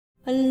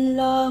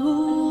Allahu,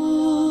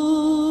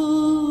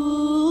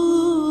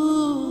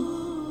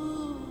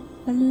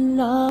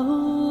 Allahu,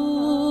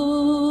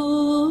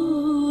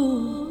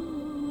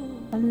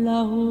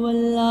 Allahu,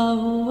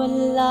 Allahu,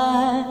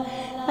 Allah,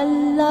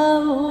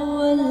 Allahu,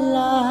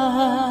 Allah,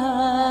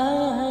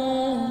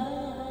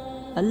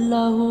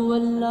 Allahu,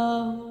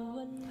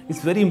 Allahu.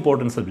 It's very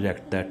important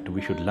subject that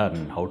we should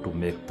learn how to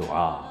make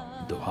dua.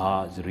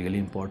 Dua is really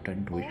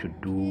important. We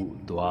should do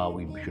dua.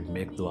 We should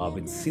make dua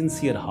with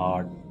sincere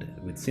heart,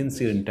 with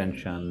sincere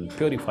intention,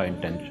 purified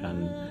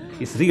intention.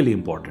 It's really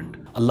important.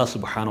 Allah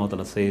subhanahu wa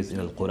ta'ala says in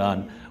the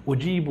Quran,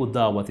 Ujibu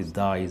da'wati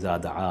da'i iza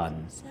da'an.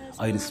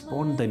 I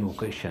respond the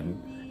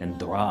invocation and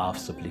dua of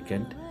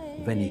supplicant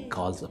when he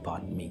calls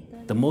upon me.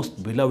 The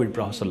most beloved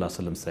Prophet sallallahu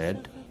alaihi wasallam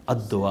said,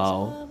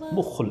 Ad-du'a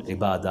mukhul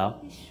ibadah,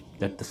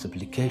 that the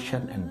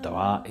supplication and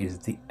dua is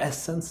the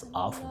essence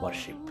of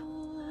worship.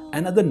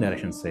 Another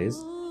narration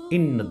says,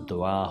 Inna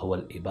dua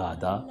huwal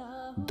ibadah,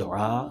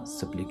 dua,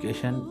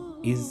 supplication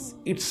is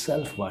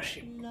itself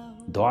worship.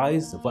 Dua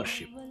is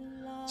worship.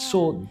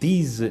 So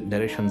these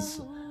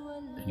narrations,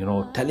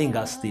 telling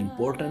us the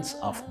importance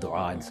of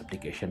dua and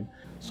supplication.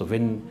 So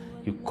when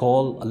you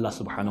call Allah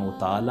subhanahu wa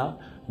ta'ala,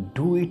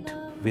 do it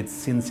with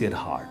sincere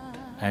heart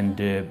and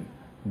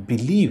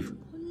believe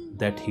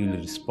that He will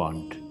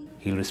respond.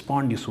 He'll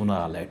respond you sooner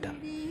or later.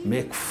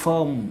 Make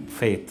firm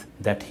faith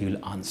that He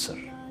will answer.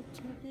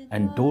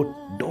 And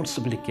don't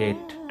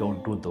supplicate,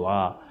 don't do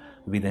dua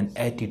with an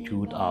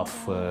attitude of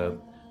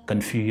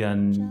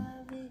confusion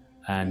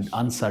and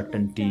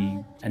uncertainty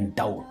and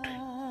doubt.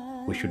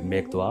 We should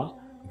make dua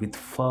with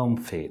firm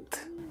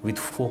faith, with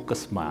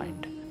focused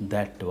mind.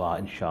 That dua,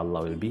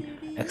 inshallah, will be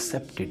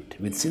accepted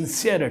with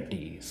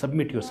sincerity.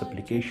 Submit your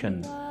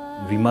supplication.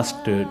 We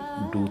must do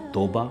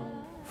tawbah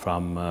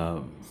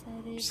from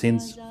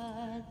sins.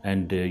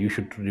 And you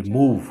should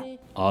remove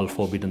all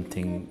forbidden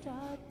things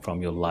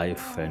from your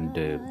life and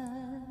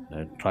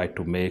try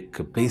to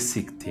make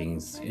basic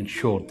things.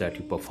 Ensure that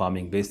you're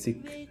performing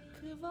basic,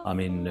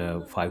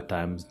 5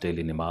 times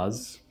daily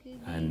namaz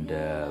and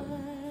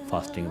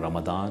fasting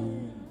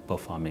Ramadan,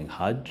 performing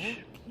Hajj,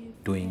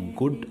 doing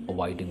good,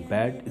 avoiding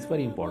bad. It's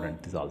very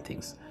important, these all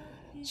things.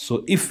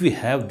 So if we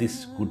have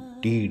these good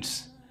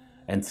deeds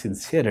and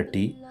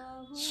sincerity,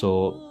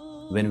 so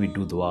when we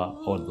do dua,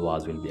 all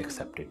duas will be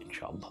accepted,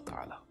 inshallah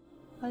ta'ala.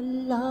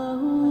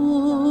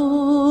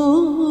 Allahu